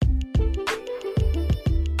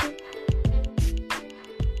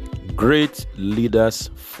Great leaders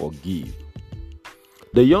forgive.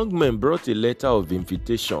 The young men brought a letter of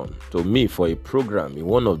invitation to me for a program in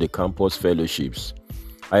one of the campus fellowships.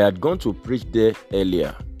 I had gone to preach there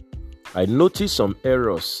earlier. I noticed some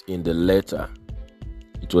errors in the letter.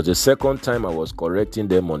 It was the second time I was correcting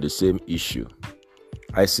them on the same issue.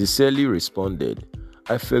 I sincerely responded,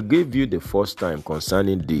 "I forgave you the first time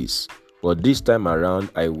concerning this, but this time around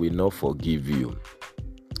I will not forgive you."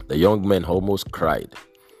 The young men almost cried,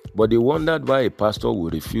 but they wondered why a pastor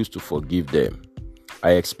would refuse to forgive them.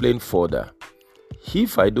 I explained further,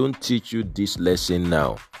 "If I don't teach you this lesson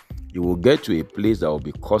now, you will get to a place that will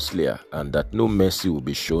be costlier and that no mercy will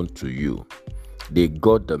be shown to you." They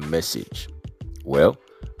got the message. Well,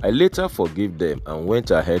 I later forgave them and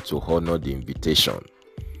went ahead to honor the invitation.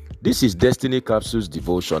 This is Destiny Capsules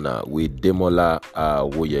Devotional with Demola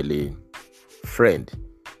Woyele. Friend,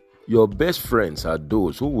 your best friends are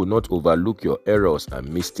those who will not overlook your errors and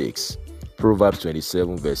mistakes. Proverbs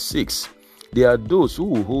 27 verse 6. They are those who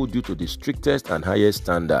will hold you to the strictest and highest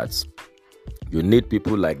standards. You need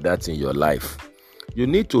people like that in your life. You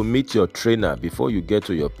need to meet your trainer before you get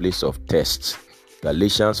to your place of test.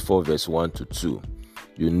 Galatians 4 verse 1 to 2.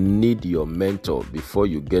 You need your mentor before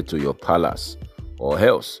you get to your palace, or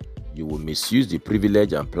else you will misuse the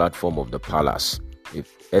privilege and platform of the palace.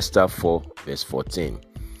 Esther 4 verse 14.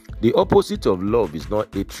 The opposite of love is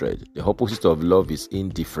not hatred. The opposite of love is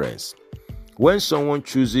indifference. When someone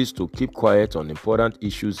chooses to keep quiet on important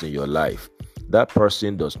issues in your life, that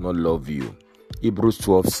person does not love you. Hebrews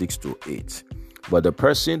 12 6 to 8. But the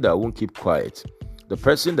person that won't keep quiet, the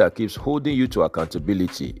person that keeps holding you to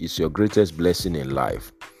accountability, is your greatest blessing in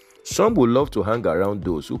life. Some will love to hang around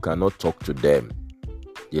those who cannot talk to them.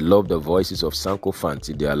 They love the voices of sycophants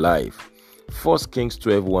in their life. 1 Kings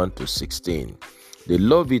 12 1 to 16. They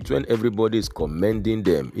love it when everybody is commending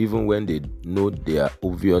them, even when they know they are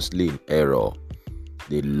obviously in error.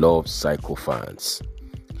 They love sycophants.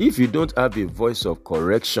 If you don't have a voice of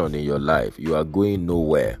correction in your life, you are going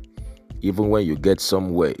nowhere. Even when you get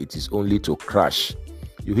somewhere, it is only to crash.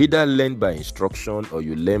 You either learn by instruction or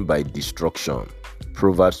you learn by destruction.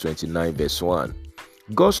 Proverbs 29 verse 1.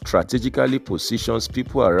 God strategically positions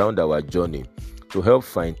people around our journey to help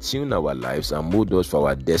fine-tune our lives and mold us for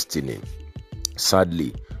our destiny.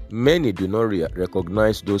 Sadly, many do not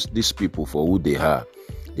recognize these people for who they are.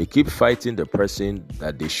 They keep fighting the person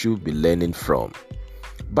that they should be learning from.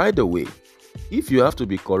 By the way, if you have to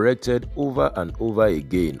be corrected over and over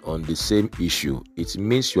again on the same issue, it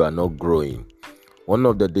means you are not growing. One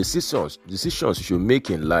of the decisions you should make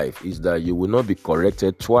in life is that you will not be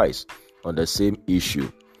corrected twice on the same issue,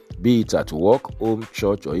 be it at work, home,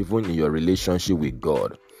 church, or even in your relationship with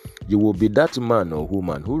God. You will be that man or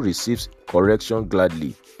woman who receives correction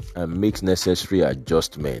gladly and makes necessary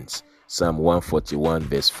adjustments. Psalm 141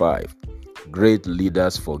 verse 5. Great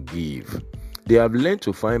leaders forgive. They have learned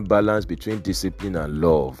to find balance between discipline and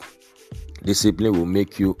love. Discipline will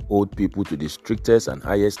make you hold people to the strictest and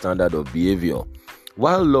highest standard of behavior,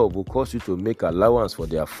 while love will cause you to make allowance for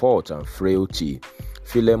their fault and frailty.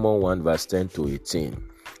 Philemon 1 verse 10 to 18.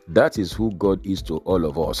 That is who God is to all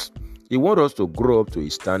of us. He wants us to grow up to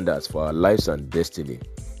His standards for our lives and destiny,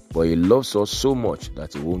 but He loves us so much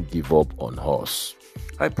that He won't give up on us.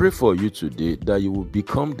 I pray for you today that you will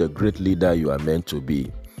become the great leader you are meant to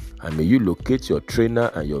be, and may you locate your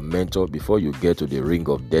trainer and your mentor before you get to the ring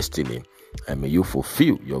of destiny, and may you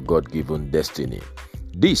fulfill your God-given destiny.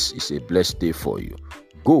 This is a blessed day for you.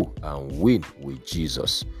 Go and win with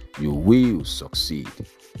Jesus. You will succeed.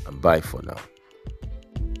 And bye for now.